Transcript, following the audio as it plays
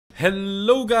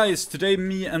Hello guys, today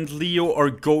me and Leo are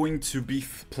going to be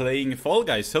playing Fall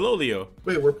Guys. Hello Leo.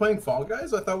 Wait, we're playing Fall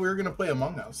Guys? I thought we were gonna play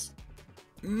Among Us.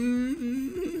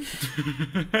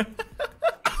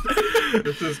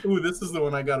 This is the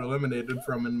one I got eliminated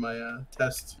from in my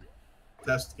test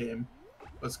game.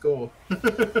 Let's go.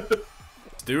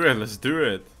 Let's do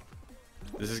it.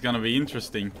 This is gonna be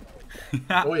interesting.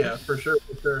 Oh yeah, for sure.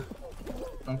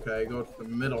 Okay, go to the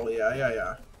middle.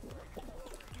 Yeah.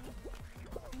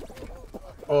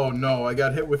 Oh no, I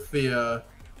got hit with the,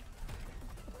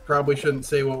 probably shouldn't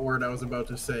say what word I was about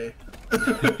to say.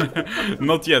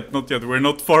 Not yet. We're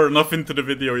not far enough into the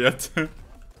video yet.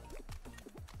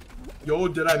 Yo,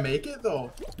 did I make it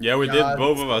though? Yeah, we did,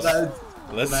 both of us.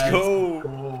 Let's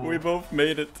go. We both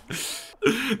made it.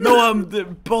 No, I'm the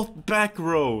back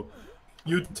row.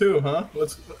 You too, huh?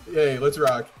 Let's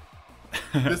rock.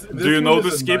 This Do you know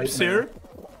the skips nightmare. here?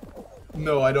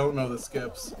 No, I don't know the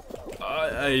skips.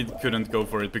 I couldn't go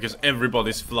for it because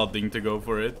everybody's flooding to go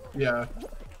for it. Yeah.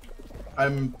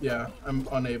 I'm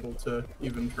unable to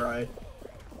even try.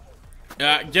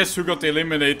 Guess who got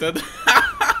eliminated?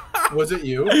 Was it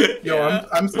you? Yo, Yeah.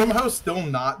 I'm somehow still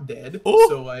not dead. Oh.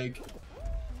 So like,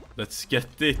 Let's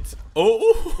get it.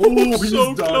 Oh, he's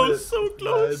so done close, it. so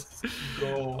close. Let's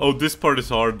go. Oh, this part is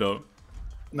hard though.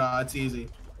 Nah, it's easy.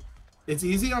 It's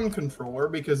easy on controller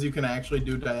because you can actually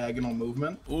do diagonal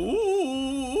movement.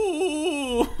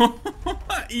 Ooh,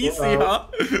 easy, huh?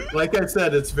 Like I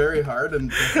said, it's very hard and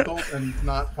difficult and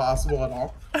not possible at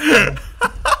all.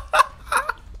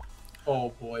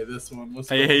 Oh boy, this one.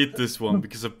 I hate this one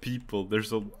because of people. They're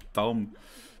so dumb.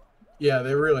 Yeah,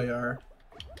 they really are.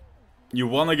 You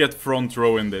wanna get front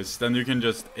row in this, then you can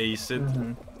just ace it.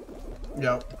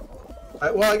 Yep.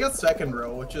 Well, I got second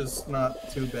row, which is not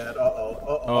too bad.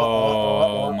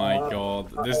 Oh my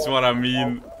god, this is what I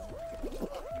mean.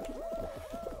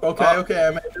 Okay,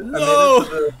 I made it.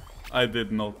 No! I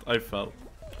did not. I fell.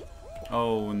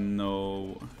 Oh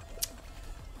no.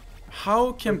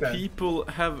 How can people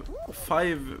have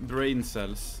 5 brain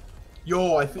cells?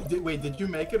 Yo, wait, did you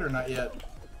make it or not yet?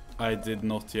 I did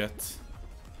not yet.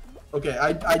 Okay,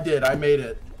 I did. I made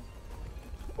it.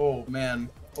 Oh man.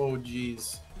 Oh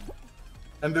jeez.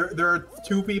 And there are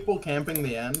 2 people camping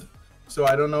the end, so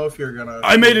I don't know if you're gonna.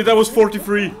 I made it. That was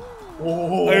 43.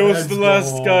 Oh, I was the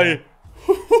last guy.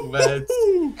 Let's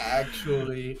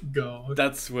actually go.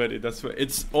 That's sweaty.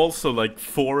 It's also like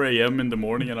 4 AM in the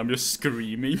morning, and I'm just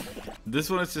screaming. This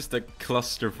one is just a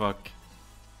clusterfuck.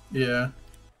 Yeah,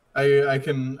 I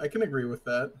can agree with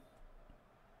that.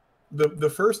 The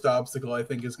first obstacle I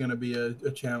think is going to be a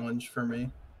challenge for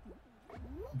me,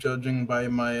 judging by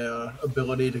my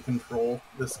ability to control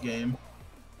this game.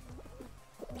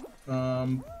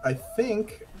 I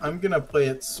think I'm gonna play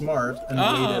it smart and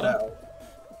wait it out.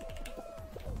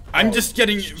 I'm just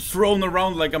getting thrown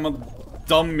around like I'm a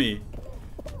dummy.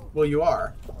 Well, you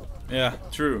are. Yeah,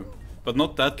 true. But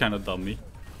not that kind of dummy.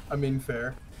 I mean,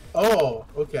 fair. Oh,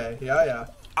 okay. Yeah.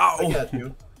 Ow. I get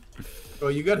you. Oh,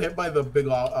 you got hit by the big...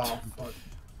 Oh, fuck.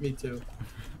 Me too.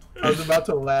 I was about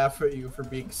to laugh at you for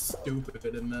being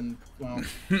stupid, and then, well...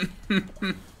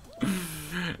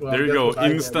 There you go.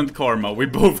 Instant karma. We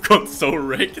both got so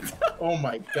wrecked. Oh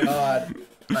my god.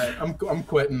 Alright, I'm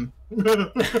quitting.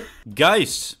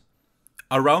 Guys,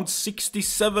 around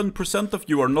 67% of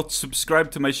you are not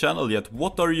subscribed to my channel yet.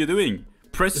 What are you doing?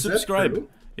 Press subscribe. True?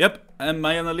 Yep, and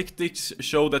my analytics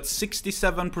show that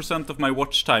 67% of my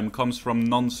watch time comes from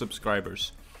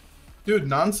non-subscribers. Dude,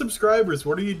 non-subscribers,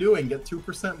 what are you doing? Get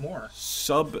 2% more.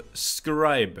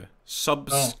 Subscribe.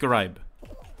 Subscribe.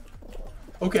 Oh.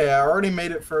 Okay, I already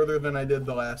made it further than I did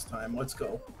the last time. Let's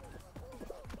go.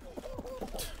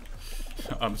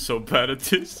 I'm so bad at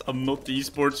this. I'm not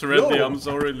esports ready. No. I'm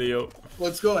sorry, Leo.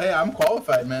 Let's go. Hey, I'm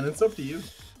qualified, man. It's up to you.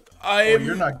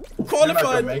 You're not qualified. You're not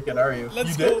gonna make it, are you?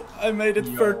 Let's you go. Did? I made it.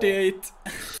 38.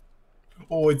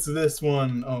 Oh, it's this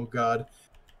one. Oh god.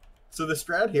 So the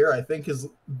strat here, I think, is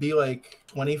be like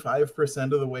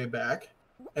 25% of the way back,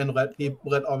 and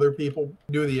let other people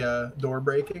do the door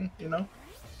breaking. You know?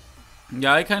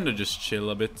 Yeah, I kind of just chill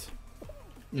a bit.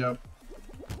 Yep.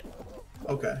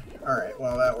 Okay. All right.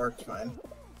 Well, that worked fine.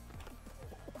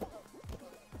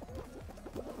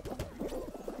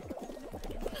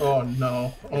 Oh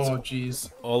no. Oh jeez.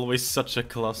 Always such a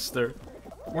cluster.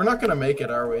 We're not gonna make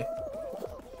it, are we?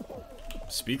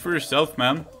 Speak for yourself,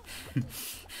 man.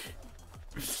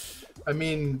 I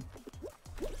mean...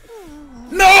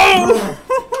 No! No!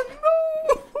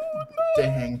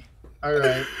 Dang.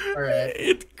 Alright.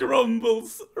 It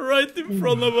crumbles right in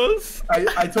front of us.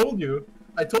 I told you.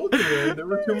 Man. There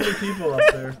were too many people up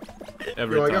there.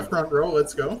 Every time. I got front row,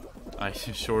 let's go. I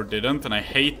sure didn't, and I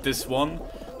hate this one.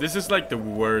 This is like the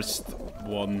worst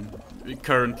one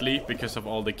currently because of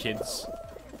all the kids.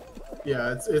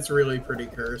 Yeah, it's really pretty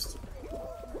cursed.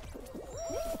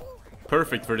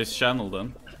 Perfect for this channel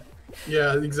then.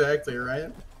 Yeah, exactly,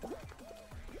 right?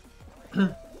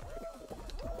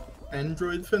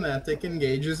 Android Fanatic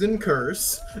engages in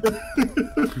curse.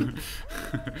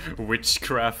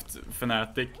 Witchcraft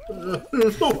Fanatic.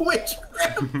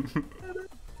 Witchcraft!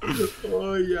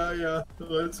 Oh, yeah.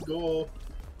 Let's go.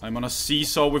 I'm on a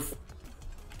seesaw with...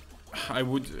 I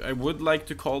would like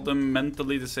to call them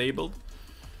mentally disabled.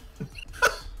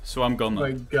 So I'm gonna. Oh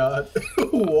my god.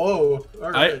 Whoa.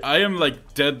 Alright. I am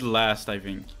like dead last, I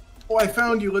think. Oh, I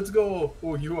found you. Let's go.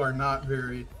 Oh, you are not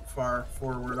very far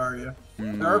forward, are you?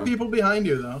 No. There are people behind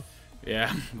you, though.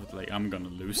 Yeah, but like I'm gonna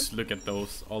lose. Look at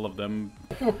those, all of them.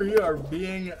 We are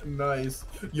being nice.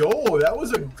 Yo, that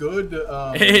was a good.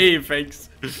 Hey, thanks.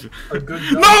 A good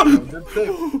job. No! Good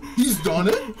save. He's done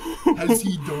it. Has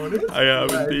he done it? I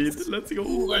have indeed. Let's go.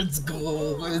 Let's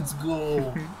go. Let's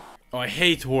go. Oh, I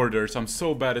hate hoarders. I'm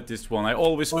so bad at this one. I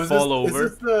always Oh, fall over.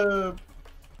 Is this the...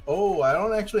 Oh, I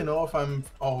don't actually know if I'm...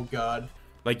 Oh, God.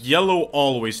 Like, yellow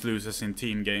always loses in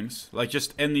team games. Like,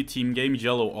 just any team game,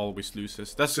 yellow always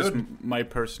loses. That's just my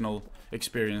personal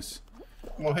experience.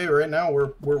 Well, hey, right now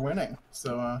we're winning.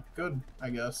 So, good, I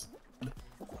guess.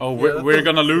 Oh, we're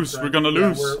gonna lose. We're gonna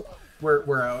lose.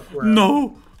 We're out.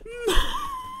 No!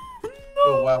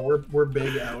 Oh, wow, we're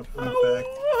big out, in fact.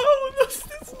 How does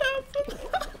this happen?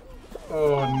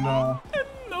 Oh, no.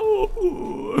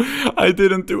 No! I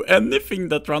didn't do anything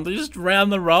that round. I just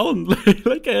ran around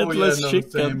like a headless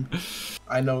chicken. Same.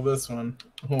 I know this one.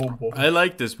 Oh, boy. I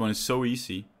like this one. It's so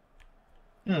easy.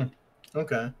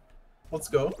 Okay. Let's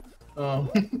go.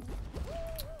 Oh,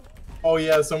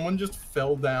 yeah, someone just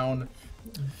fell down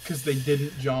because they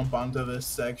didn't jump onto this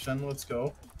section. Let's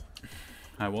go.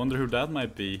 I wonder who that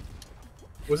might be.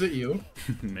 Was it you?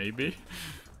 Maybe.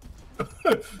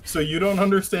 So you don't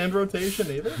understand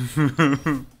rotation either?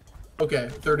 Okay,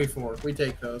 34. We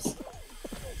take those.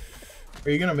 Are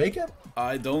you gonna make it?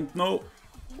 I don't know.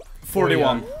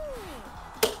 41. Oh,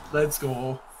 yeah. Let's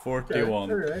go.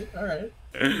 41. Okay. Alright.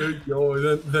 Yo,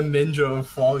 the ninja of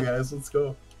Fall Guys. Let's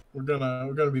go. We're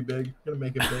gonna be big. We're gonna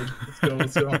make it big.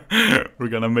 Let's go. We're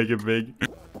gonna make it big.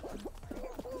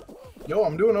 Yo,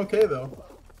 I'm doing okay though.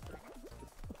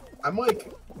 I'm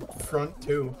like front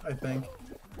two, I think.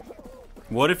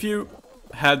 What if you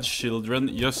had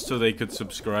children just so they could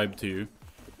subscribe to you?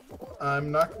 I'm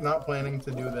not planning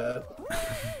to do that.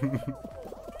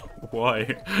 Why?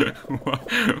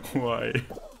 Why?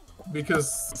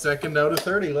 Because second out of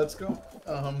 30, let's go.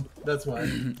 That's why.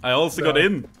 I also got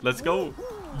in. Let's go.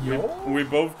 Yo. We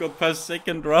both got past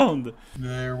second round.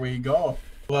 There we go.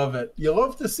 Love it. You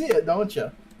love to see it, don't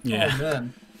you? Yeah. Oh,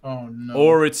 man. Oh, no.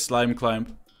 Or it's slime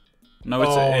climb. No,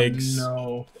 it's eggs.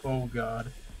 No. Oh,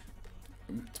 God.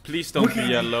 Please don't be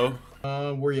yellow.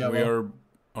 We're yellow.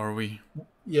 Are we?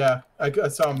 Yeah, I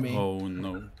saw me. Oh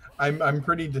no. I'm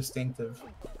pretty distinctive.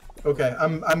 Okay,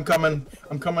 I'm coming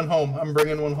home. I'm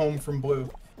bringing one home from blue.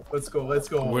 Let's go. Let's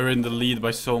go. We're in the lead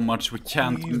by so much. We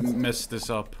can't mess this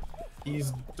up.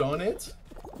 He's done it.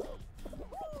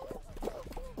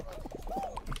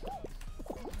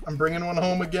 I'm bringing one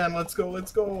home again. Let's go.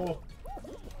 Let's go.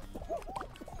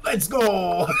 Let's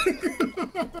go.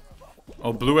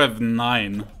 Oh, blue have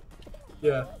 9.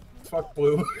 Yeah. Fuck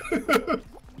blue.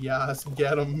 Yes,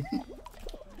 get him.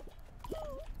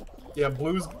 Yeah,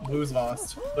 blue's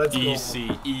lost. Let's go.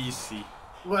 Easy.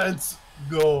 Let's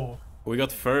go. We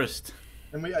got first.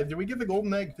 And did we get the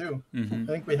golden egg too? Mm-hmm. I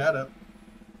think we had it.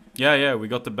 Yeah, we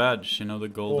got the badge. You know, the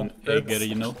golden egg.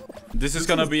 You know. This is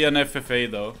gonna be an FFA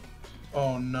though.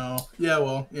 Oh no. Yeah,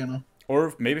 well, you know.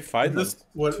 Or maybe final.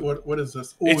 What is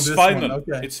this? Oh, it's this final. One.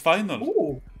 Okay. It's final.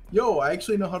 Ooh. Yo, I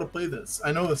actually know how to play this.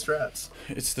 I know the strats.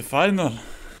 It's the final.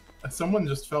 Someone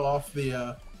just fell off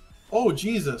the. Oh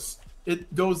Jesus!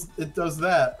 It does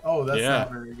that. Oh, that's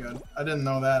not very good. I didn't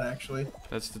know that actually.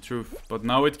 That's the truth. But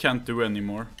now it can't do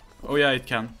anymore. Oh yeah, it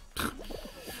can.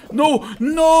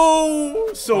 No!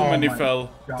 So many fell.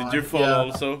 God. Did you fall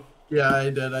also? Yeah, I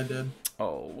did.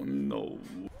 Oh no.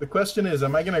 The question is,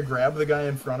 am I gonna grab the guy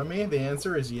in front of me? The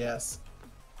answer is yes.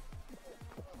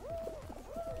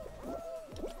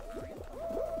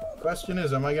 Question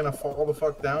is, am I gonna fall the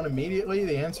fuck down immediately?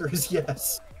 The answer is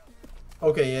yes.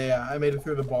 Okay, yeah, I made it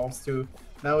through the balls too.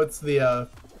 Now it's the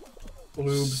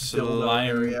lube slime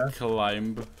area.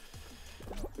 Climb.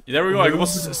 There we go. I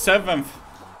was 7th.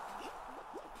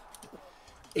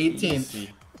 18th. Easy.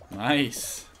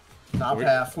 Nice. Top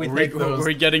half.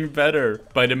 We're getting better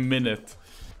by the minute.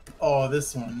 Oh,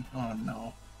 this one. Oh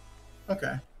no.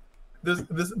 Okay.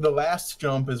 The last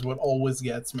jump is what always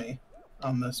gets me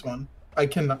on this one. I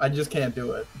just can't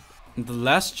do it. The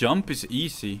last jump is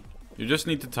easy. You just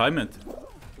need to time it.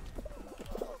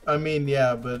 I mean,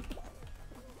 yeah, but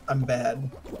I'm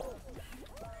bad.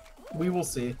 We will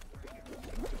see.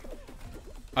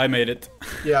 I made it.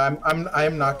 Yeah,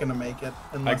 I'm not gonna make it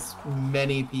unless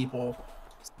many people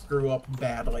screw up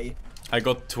badly. I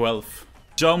got 12.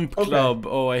 Jump club.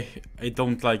 Oh, I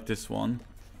don't like this one.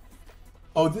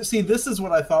 Oh, see, this is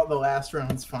what I thought the last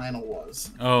round's final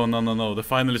was. Oh, no. The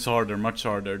final is harder, much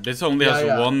harder. This only has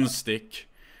one stick.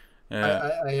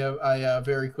 I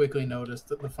very quickly noticed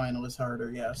that the final is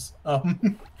harder, yes. Oh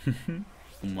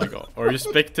my god. Are you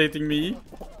spectating me?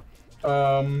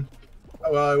 Well,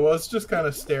 I was just kind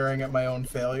of staring at my own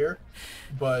failure.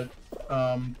 But,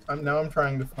 now I'm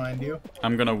trying to find you.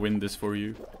 I'm gonna win this for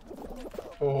you.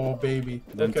 Oh, baby.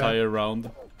 The entire round.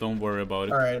 Don't worry about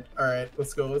it. Alright.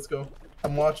 Let's go.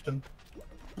 I'm watching.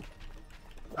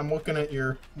 I'm looking at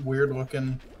your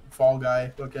weird-looking, Fall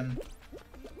Guy-looking...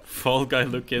 Fall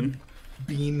Guy-looking...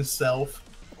 bean self.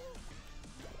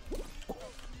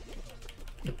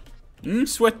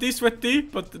 Sweaty,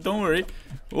 but don't worry.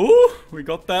 Ooh, we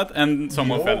got that, and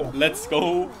someone fell. Let's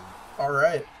go.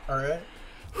 Alright.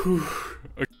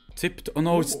 Tiptoe. Oh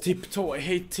no, it's tiptoe. I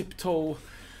hate tiptoe.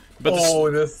 But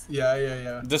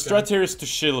yeah. The strat here is to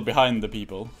chill behind the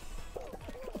people.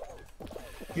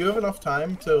 You have enough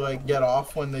time to like get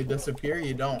off when they disappear?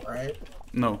 You don't, right?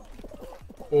 No.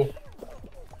 Oh.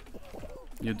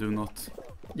 You do not.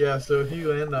 Yeah, so if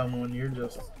you land on one, you're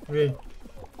just me.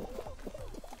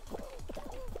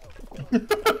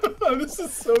 This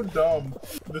is so dumb.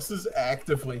 This is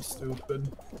actively stupid.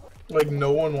 Like,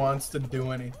 no one wants to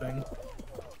do anything.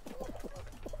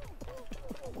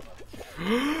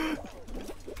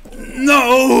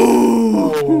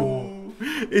 No! Oh.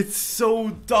 It's so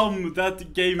dumb.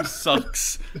 That game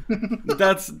sucks.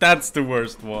 That's the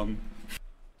worst one.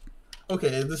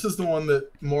 Okay, this is the one that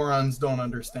morons don't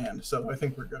understand, so I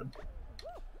think we're good.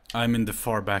 I'm in the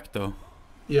far back though.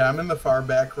 Yeah, I'm in the far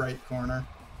back right corner.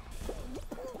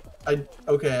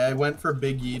 I went for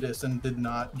Big Yeetus and did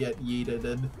not get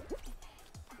yeeted.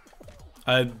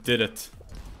 I did it.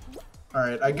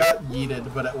 Alright, I got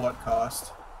yeeted, but at what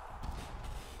cost?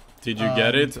 Did you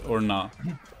get it or not?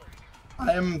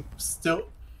 I am still...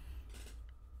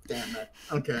 Damn it.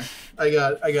 Okay. I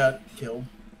got killed.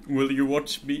 Will you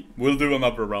watch me? We'll do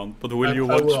another round, but will you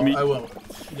watch me? I will.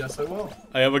 Yes, I will.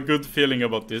 I have a good feeling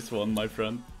about this one, my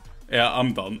friend. Yeah,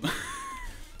 I'm done.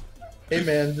 Hey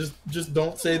man, just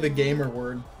don't say the gamer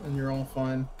word, and you're all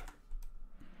fine.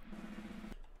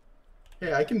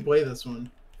 Hey, I can play this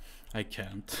one. I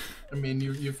can't. I mean,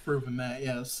 you've proven that,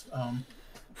 yes.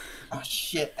 Oh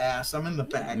shit, ass! I'm in the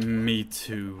back. Me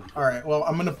too. All right, well,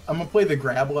 I'm gonna play the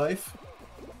grab life.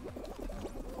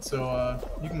 So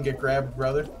you can get grabbed,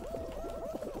 brother.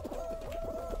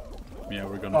 Yeah,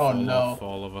 we're gonna fall off,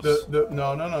 all of us.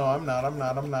 No, I'm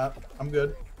not. I'm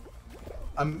good.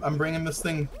 I'm bringing this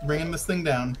thing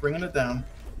down, bringing it down.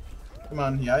 Come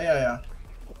on, yeah.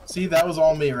 See, that was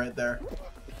all me right there.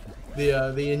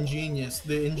 The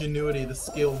ingenuity, the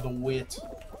skill, the wit.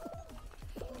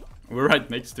 We're right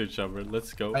next to each other.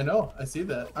 Let's go. I know. I see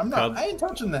that. I ain't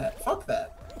touching that. Fuck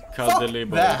that. Cuddly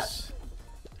Fuck boys. That.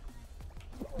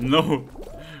 No,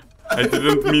 I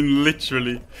didn't mean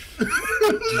literally.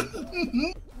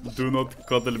 Do not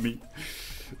cuddle me.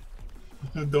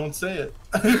 Don't say it.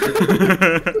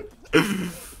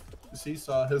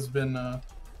 Seesaw has been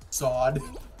sawed.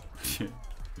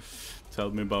 Tell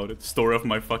me about it. Story of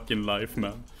my fucking life,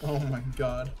 man. Oh my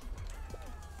god.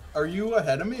 Are you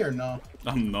ahead of me or no?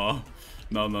 I'm not.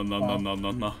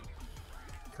 No.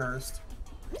 Cursed.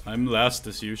 I'm last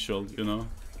as usual, you know.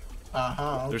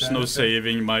 Okay, There's no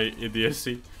saving my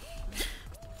idiocy.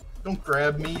 Don't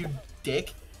grab me, you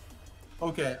dick.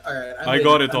 Okay, alright. I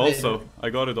got it also.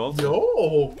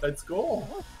 Yo, let's go.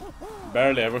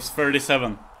 Barely, I was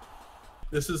 37.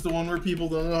 This is the one where people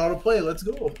don't know how to play. Let's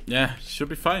go. Yeah, should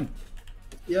be fine.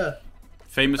 Yeah.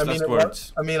 Famous last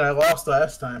words. I lost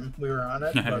last time we were on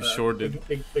it. I sure did.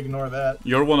 Ignore that.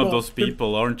 You're one of those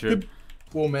people, aren't you?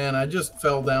 Well, man, I just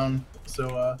fell down.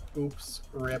 So, oops,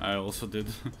 rip. I also did.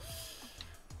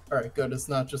 Alright, good. It's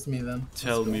not just me then.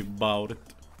 Tell me about it.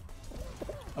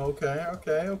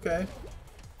 Okay.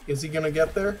 Is he gonna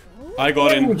get there? I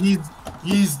got in.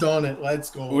 He's done it. Let's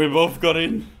go. We both got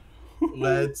in.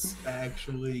 Let's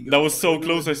actually go. That was so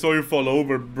close. I saw you fall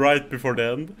over right before the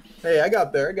end. Hey, I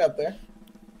got there.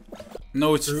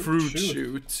 No, it's fruit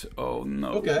shoot. Oh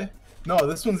no. Okay. No,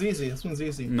 this one's easy.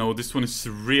 No, this one is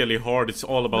really hard. It's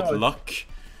all about luck.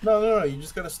 No. You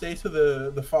just gotta stay to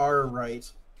the far right.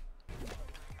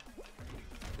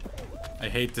 I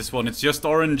hate this one. It's just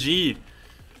RNG.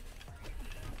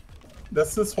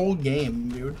 That's this whole game,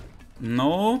 dude.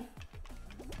 No,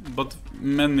 but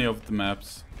many of the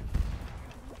maps.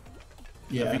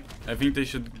 Yeah. I think they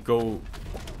should go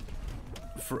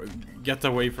get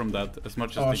away from that as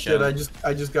much as they shit, can.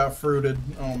 I just got fruited.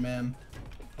 Oh man.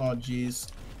 Oh jeez.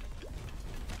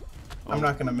 I'm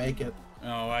not gonna make it.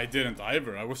 No, I didn't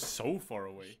either. I was so far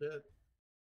away. Shit.